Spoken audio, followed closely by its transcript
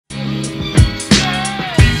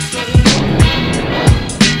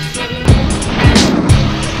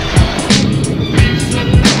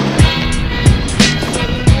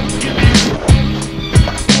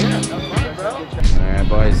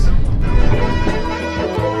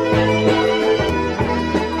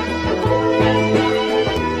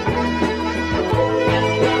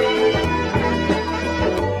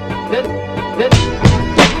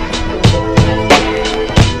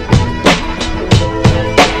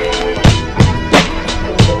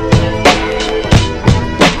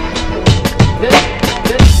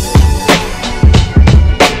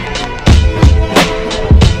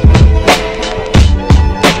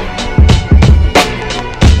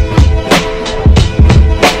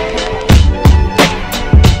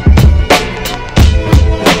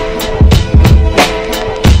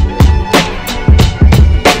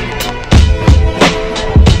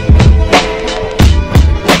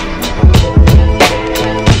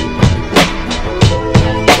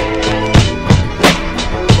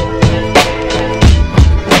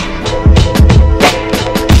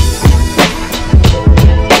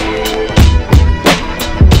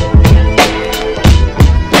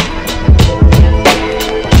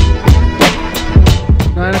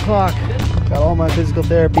physical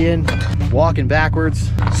therapy in, walking backwards,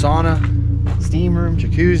 sauna, steam room,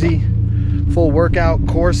 jacuzzi, full workout,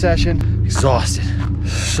 core session. Exhausted,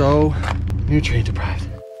 so nutrient deprived.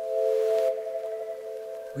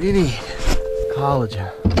 We need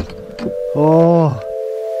collagen. Oh.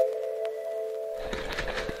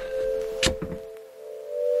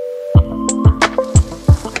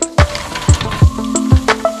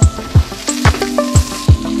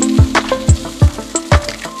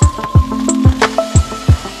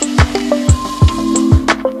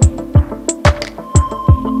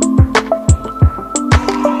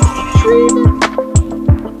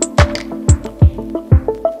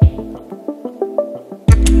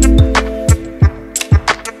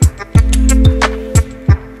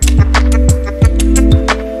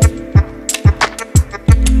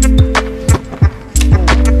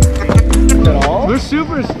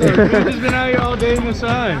 We've just been out here all day in the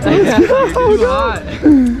sun. It's too hot.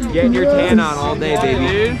 Getting your tan on all day, baby.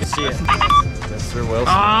 Dude. See it. Mr. Wilson.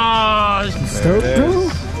 Ah, Stoke, bro?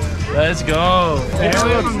 let's go. It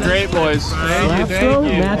looks great, boys. Thank you.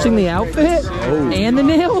 Matching the outfit and the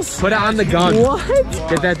nails. Put it on the gun. What?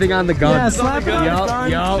 Get that thing on the gun. Yeah, slap it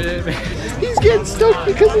on. Yup. He's getting stoked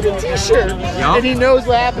because of the t-shirt. And he knows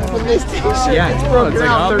what happens with this t-shirt. Yeah, it's broken like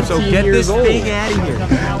out 13 so get years this old. thing out of here.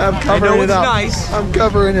 I'm covering I know it it's up. nice. I'm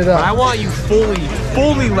covering it up. But I want you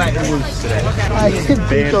fully letting loose today. I can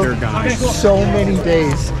think of so many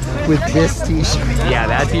days with this t-shirt. Yeah,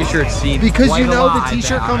 that t-shirt's seen Because quite you know a lot, the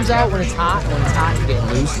t-shirt comes out when it's hot. When it's hot, you get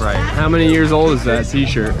loose. Right. How many years old is that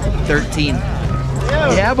t-shirt? 13.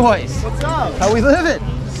 Yeah, boys. What's up? How we living?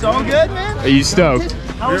 So good, man. Are you stoked?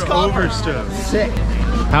 How's over stoked? Sick.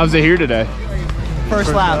 How's it here today?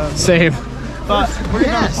 First lap. Same. But we're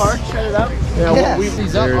gonna park, shut it up. Yeah,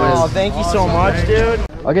 these up. Oh, thank you so much, dude.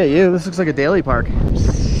 I'll get you. This looks like a daily park.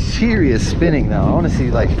 Serious spinning though. I want to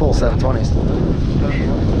see like full 720s.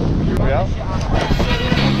 Here we go.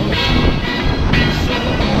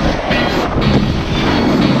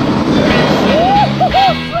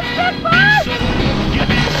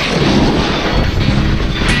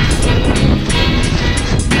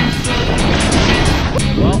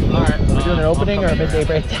 Well, all right. We're doing an opening or a midday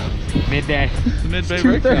breakdown? Midday. Midday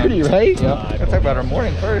 2:30, right? Yep. Gotta talk about our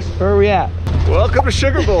morning first. Where are we at? Welcome to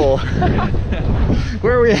Sugar Bowl.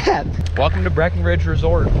 Where are we at? Welcome to Breckenridge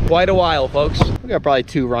Resort. Quite a while, folks. We got probably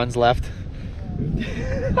 2 runs left.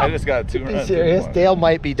 I just got 2 runs. Are you serious? Dale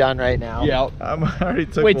might be done right now. Yeah. I already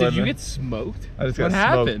took Wait, one. did you get smoked? I just got What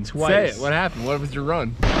smoked happened? twice. Say it. What happened? What was your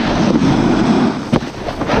run?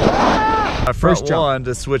 I first one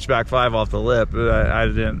to switch back 5 off the lip, but I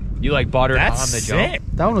didn't. You like bought her on That's the sick. jump?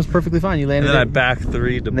 That one was perfectly fine. You And landed then I it. back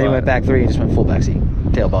 3 to And then you went back 3 and just went full backseat.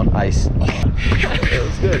 Tailbone, ice. It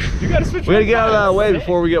was good. You gotta switch. We gotta get out of that way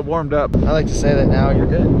before we get warmed up. I like to say that now you're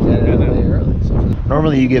good. You got it out of the way early. So.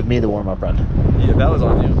 Normally you give me the warm-up run. Yeah, that was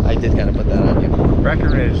on you. I did kind of put that on you.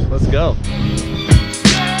 Breckenridge, let's go.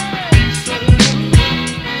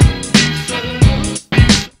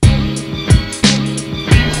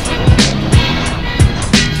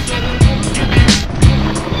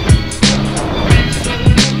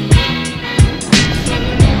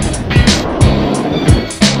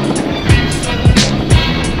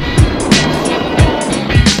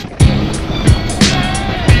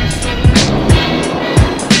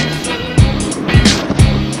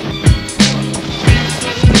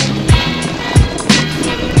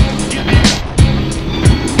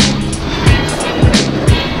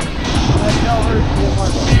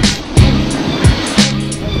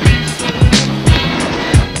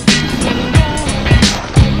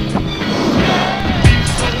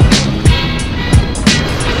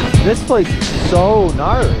 This place is so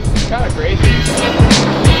gnarly. It's kind of crazy.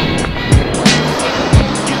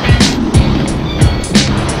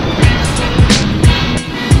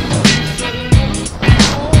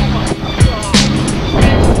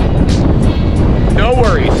 No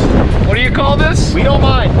worries. What do you call this? We don't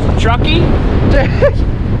mind. Truckee?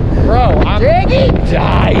 Bro, I'm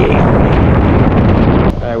dying.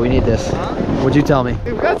 All right, we need this. What'd you tell me?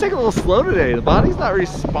 Hey, we gotta take it a little slow today. The body's not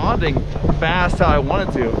responding fast how I want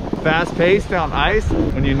it to. Fast paced down ice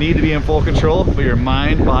when you need to be in full control, but your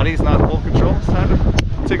mind, body's not in full control. It's time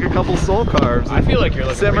to take a couple soul carbs. I feel like you're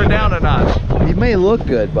looking simmer pretty down good. a notch. You may look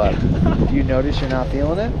good, but if you notice you're not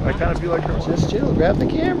feeling it, I kind of feel like just chill. Grab the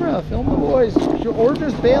camera, film the boys, or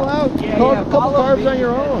just bail out. Call a couple carbs on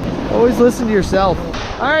your own. Always listen to yourself.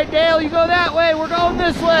 All right, Dale, you go that way. We're going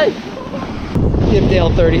this way. Give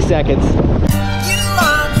Dale 30 seconds.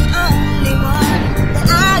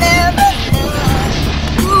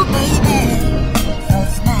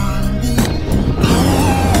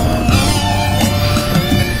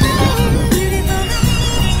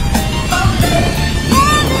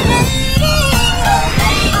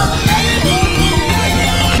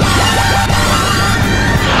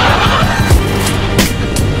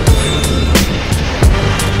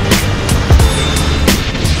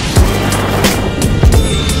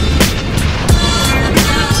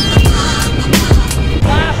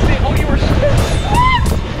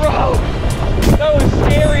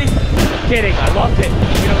 kidding. I loved it.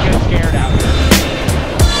 We don't get scared out here.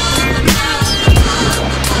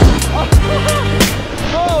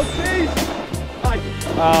 Oh, jeez.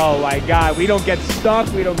 Oh my God. We don't get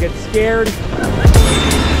stuck. We don't get scared.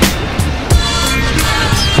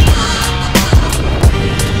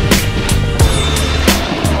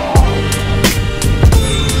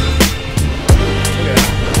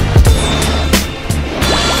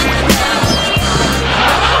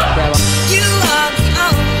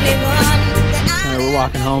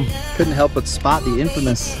 Walking home, couldn't help but spot the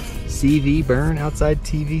infamous CV burn outside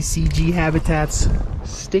TV CG Habitats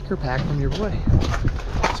sticker pack from your boy.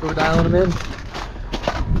 So we're dialing him in.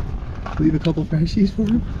 Leave a couple freshies for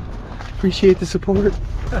him. Appreciate the support.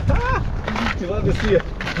 We love to see it.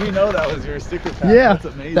 We know that was your sticker pack. Yeah, that's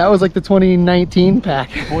amazing. That was like the 2019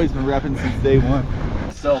 pack. The boy's been repping since day one.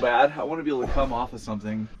 So bad. I want to be able to come off of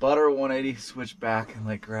something. Butter 180, switch back, and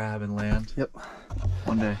like grab and land. Yep.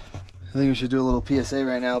 One day. I think we should do a little PSA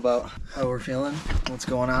right now about how we're feeling, what's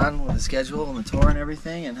going on with the schedule and the tour and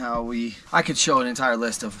everything, and how I could show an entire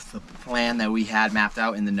list of the plan that we had mapped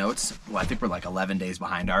out in the notes. Well, I think we're like 11 days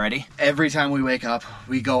behind already. Every time we wake up,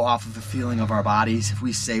 we go off of the feeling of our bodies. If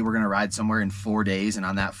we say we're gonna ride somewhere in 4 days, and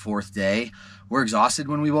on that 4th day, we're exhausted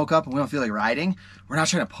when we woke up and we don't feel like riding, we're not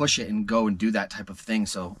trying to push it and go and do that type of thing.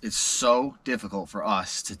 So it's so difficult for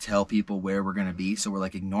us to tell people where we're gonna be. So we're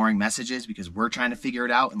like ignoring messages because we're trying to figure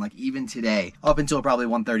it out. And like even today, up until probably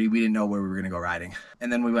 1:30, we didn't know where we were gonna go riding. And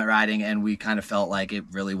then we went riding and we kind of felt like it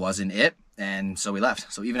really wasn't it. And so we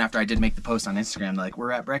left. So even after I did make the post on Instagram, like,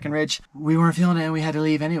 we're at Breckenridge, we weren't feeling it and we had to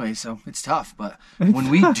leave anyway. So it's tough. But when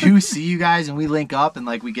we do see you guys and we link up and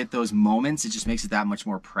like we get those moments, it just makes it that much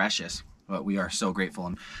more precious. But we are so grateful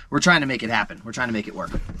and we're trying to make it happen. We're trying to make it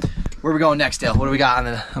work. Where are we going next, Dale? What do we got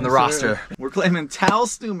on the roster? We're claiming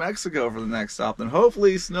Taos, New Mexico for the next stop. Then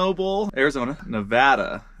hopefully Snowbowl, Arizona,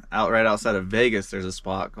 Nevada. Right outside of Vegas, there's a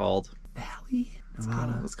spot called Valley?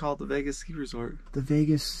 Nevada. It's called the Vegas Ski Resort. The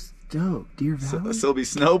Vegas Stoke, Deer Valley. So it'll be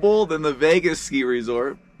Snowbowl, then the Vegas Ski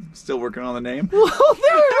Resort. Still working on the name. Well,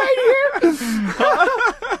 they're right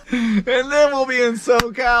here. And then we'll be in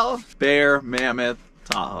SoCal. Bear, Mammoth,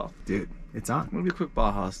 Tahoe. Dude, it's on. It'll be a quick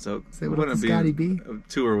Baja Stoke. Say what up to Scotty B. A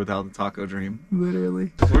tour without the taco dream.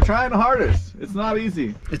 Literally. We're trying the hardest. It's not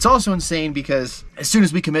easy. It's also insane because as soon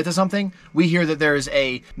as we commit to something, we hear that there's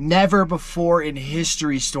a never before in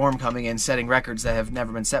history storm coming in, setting records that have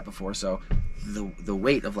never been set before. So the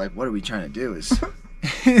weight of like, what are we trying to do is...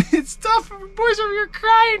 it's tough. Boys over here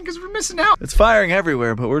crying because we're missing out. It's firing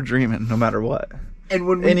everywhere, but we're dreaming no matter what. And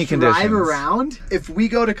when we drive around, if we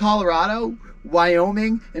go to Colorado,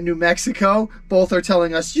 Wyoming, and New Mexico, both are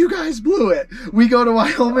telling us, you guys blew it. We go to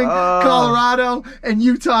Wyoming, Colorado, and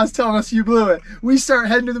Utah's telling us you blew it. We start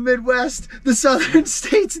heading to the Midwest, the southern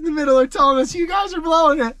states in the middle are telling us, you guys are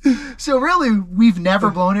blowing it. So really, we've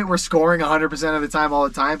never blown it. We're scoring 100% of the time, all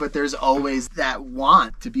the time, but there's always that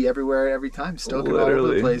want to be everywhere every time, stoking all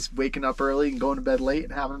over the place, waking up early and going to bed late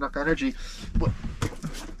and having enough energy.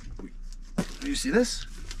 Do you see this?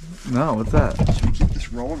 No, what's that? Should we keep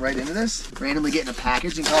this rolling right into this? Randomly getting a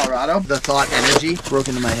package in Colorado. The thought energy broke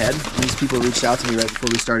into my head. These people reached out to me right before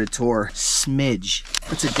we started tour. Smidge.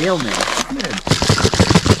 It's a Dale name.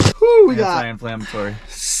 Smidge. Whew, we got anti-inflammatory.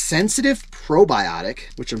 Sensitive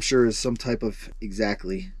probiotic, which I'm sure is some type of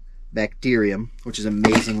bacterium, which is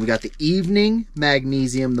amazing. We got the evening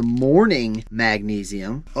magnesium, the morning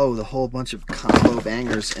magnesium. Oh, the whole bunch of combo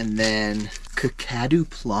bangers. And then Kakadu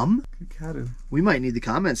plum. Kakadu. We might need the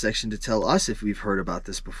comment section to tell us if we've heard about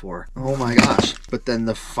this before. Oh my gosh. But then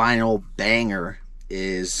the final banger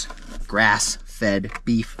is grass-fed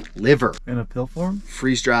beef liver. In a pill form?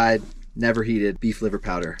 Freeze-dried, never heated beef liver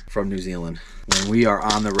powder from New Zealand. When we are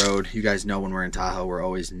on the road, you guys know when we're in Tahoe, we're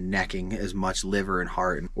always necking as much liver and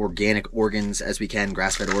heart and organic organs as we can,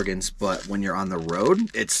 grass-fed organs. But when you're on the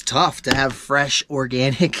road, it's tough to have fresh,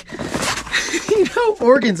 organic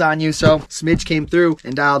organs on you. So Smidge came through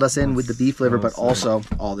and dialed us in with the beef liver, but also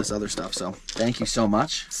all this other stuff. So thank you so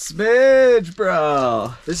much. Smidge,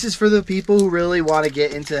 bro. This is for the people who really want to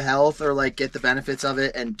get into health or like get the benefits of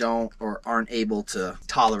it and don't or aren't able to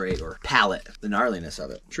tolerate or palate the gnarliness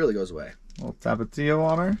of it. It truly goes away. A little Tapatio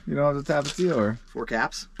on her. You don't have the Tapatio or 4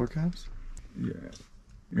 caps. 4 caps? Yeah.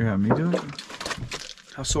 You're having me do it?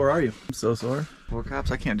 How sore are you? I'm so sore. 4 caps?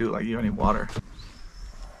 I can't do it like you. I need water.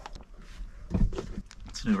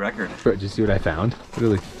 It's a new record. Bro, did you see what I found?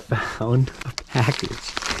 Literally found a package.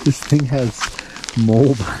 This thing has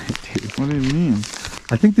mold on it, dude. What do you mean?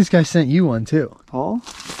 I think this guy sent you one too. Paul?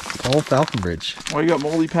 Paul Falconbridge. Why you got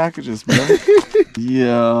moldy packages, bro?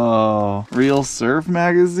 Yo. Real Surf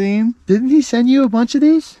magazine? Didn't he send you a bunch of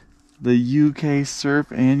these? the UK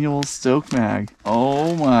Surf Annual Stoke Mag.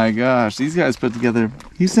 Oh my gosh, these guys put together.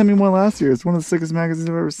 He sent me one last year. It's one of the sickest magazines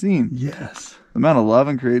I've ever seen. Yes. The amount of love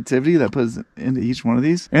and creativity that puts into each one of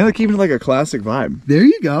these. And they're keeping it like a classic vibe. There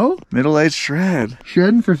you go. Middle-aged shred.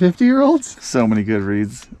 Shredding for 50-year-olds? So many good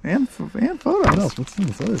reads. And photos. What else? What's in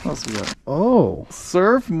this other? What else we got? Oh.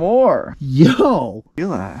 Surf More. Yo.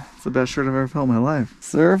 Feel that. It's the best shirt I've ever felt in my life.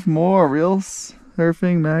 Surf More. Real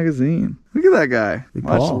Surfing Magazine. Look at that guy. Big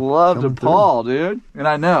Much Paul. love to Coming through. Paul, dude. And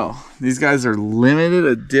I know these guys are limited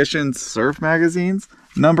edition surf magazines.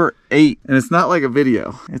 Number 8. And it's not like a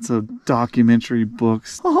video. It's a documentary book.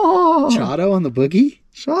 Oh, Chotto on the boogie?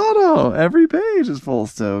 Chotto. Every page is full of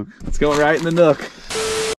Stoke. It's going right in the nook.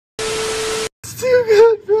 It's too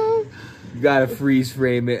good, bro. You gotta freeze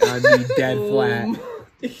frame it on me dead flat.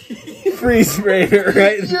 Freeze frame it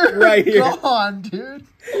right here. Gone, dude.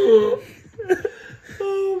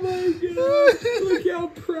 Oh my god. Look how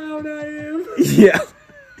proud I am. Yeah.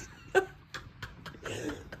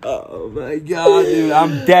 Oh my god, dude.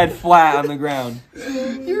 I'm dead flat on the ground.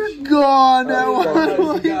 You're gone.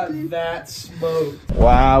 You got that smoke.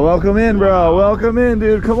 Wow, welcome in, bro. Welcome in,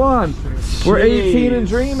 dude. Come on. We're 18 and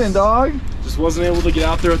dreaming, dog. Just wasn't able to get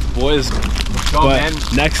out there with the boys. Oh, But man.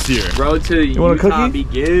 next year. Road to You want a Utah cookie?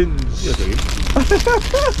 begins.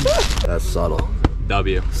 That's subtle.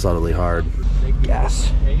 W. Subtly hard.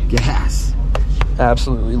 Gas. Gas.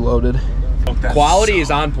 Absolutely loaded. Quality is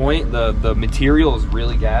on point. The material is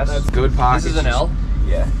really gas. That's good pockets. This is an L.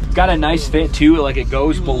 Yeah. It's got a nice fit too. Like it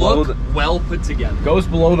goes below the well put together. goes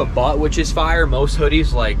below the butt, which is fire. Most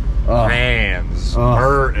hoodies like Hands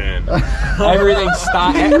hurting. everything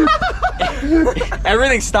stops.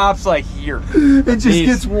 Everything stops like here. It just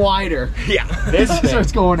gets wider. Yeah. This This thing.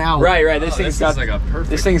 starts going out. Right. This thing's got like a perfect.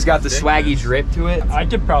 this thing's got the swaggy drip to it. I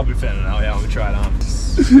could probably fit it out. Yeah, let me try it on.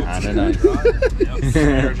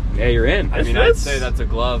 Yeah, you're in. I mean, I'd say that's a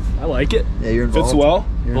glove. I like it. Yeah, you're involved. Fits well.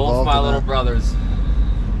 You're Both involved my in little that. brothers.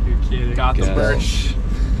 You're kidding. Got the Gas. birch.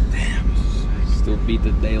 Still beat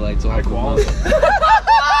the daylights off. High quality.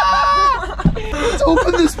 Let's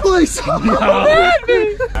open this place.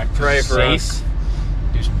 Pray for us.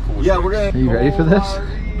 Do some cool Yeah, shit. we're gonna. Are you ready for this?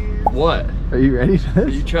 What? Are you ready for Are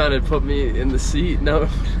you this? trying to put me in the seat? No.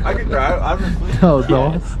 I can drive. I'm No,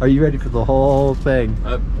 no. Are you ready for the whole thing?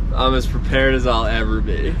 I'm as prepared as I'll ever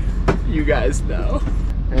be. You guys know.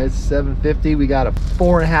 It's 7:50. We got a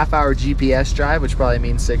 4.5 hour GPS drive, which probably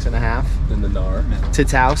means 6.5 In the Gnar. to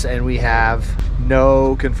Taos, and we have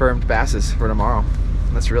no confirmed passes for tomorrow.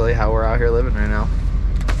 That's really how we're out here living right now.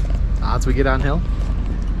 Odds we get on hill?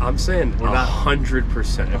 I'm saying we're not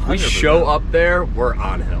 100%. If we show up there, we're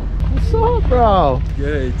on hill. What's up, bro?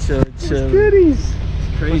 Good, chill. Goodies.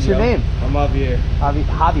 Crazy. What's your name? I'm Javier.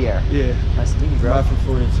 Javier. Yeah. Nice to meet you, bro. I'm from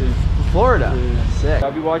Florida too. From Florida. Yeah. Sick.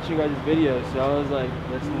 I'll be watching you guys' videos, so I was like,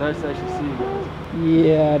 that's nice to actually see you guys.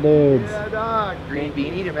 Yeah, dude. Yeah, dog. Green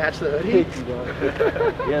beanie to match the hoodie. Thank you,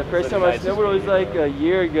 dog. Yeah, the first time I snowboarded was like a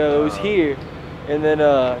year ago. It was here, and then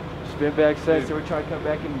just been back since. So we're trying to come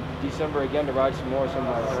back in December again to ride some more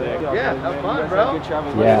sometime. Yeah, have fun, bro. Good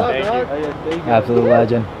travel. Yeah. Thank you. Absolute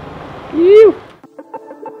legend. You.